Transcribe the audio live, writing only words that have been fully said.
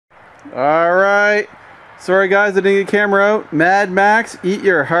Alright. Sorry guys, I didn't get the camera out. Mad Max, eat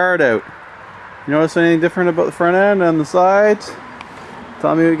your heart out. You notice anything different about the front end and the sides?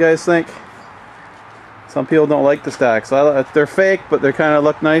 Tell me what you guys think. Some people don't like the stacks. They're fake, but they kind of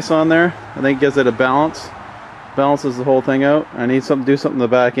look nice on there. I think it gives it a balance. Balances the whole thing out. I need to do something in the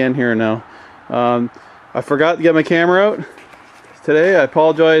back end here now. I forgot to get my camera out today. I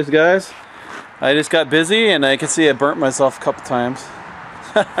apologize, guys. I just got busy, and I can see I burnt myself a couple times.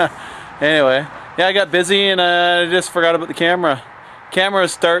 Anyway, yeah, I got busy and I just forgot about the camera. Camera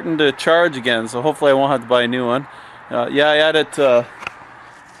is starting to charge again, so hopefully I won't have to buy a new one. Yeah, I added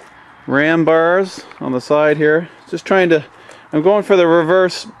ram bars on the side here. Just trying to, I'm going for the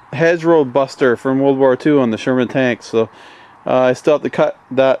reverse hedgerow buster from World War II on the Sherman tanks. So I still have to cut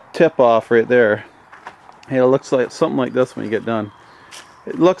that tip off right there. Hey, it looks like something like this when you get done.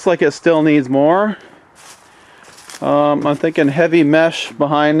 It looks like it still needs more. I'm thinking heavy mesh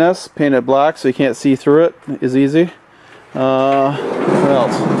behind this, paint it black so you can't see through it is easy. What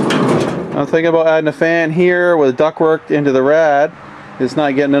else? I'm thinking about adding a fan here with ductwork into the rad. It's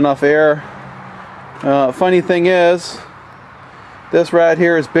not getting enough air. Funny thing is, this rad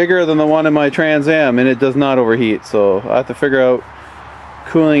here is bigger than the one in my Trans Am, and it does not overheat, so I have to figure out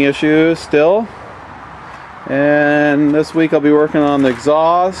cooling issues still. And this week I'll be working on the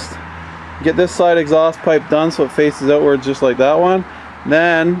exhaust. Get this side exhaust pipe done so it faces outwards just like that one.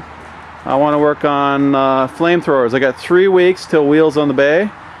 Then I want to work on flamethrowers. I got 3 weeks till Wheels on the Bay,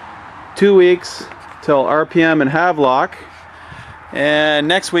 2 weeks till RPM and Havelock, and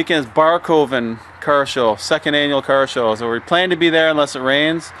next weekend is Barkoven car show, 2nd annual car show. So we plan to be there unless it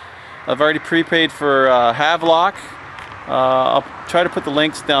rains. I've already prepaid for Havelock. I'll try to put the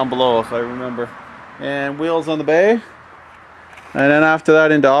links down below if I remember. And Wheels on the Bay. And then after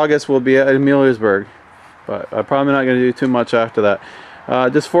that into August we'll be at Ameliasburg. But I'm probably not going to do too much after that.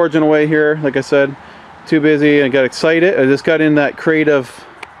 Just forging away here, like I said. Too busy. I got excited. I just got in that creative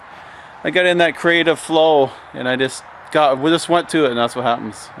flow, and we just went to it, and that's what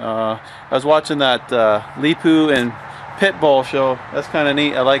happens. I was watching that Lipu and Pitbull show. That's kind of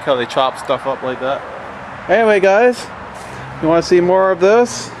neat. I like how they chop stuff up like that. Anyway guys, you want to see more of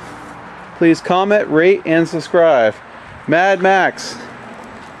this? Please comment, rate, and subscribe. Mad Max,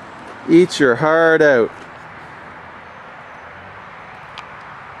 eat your heart out.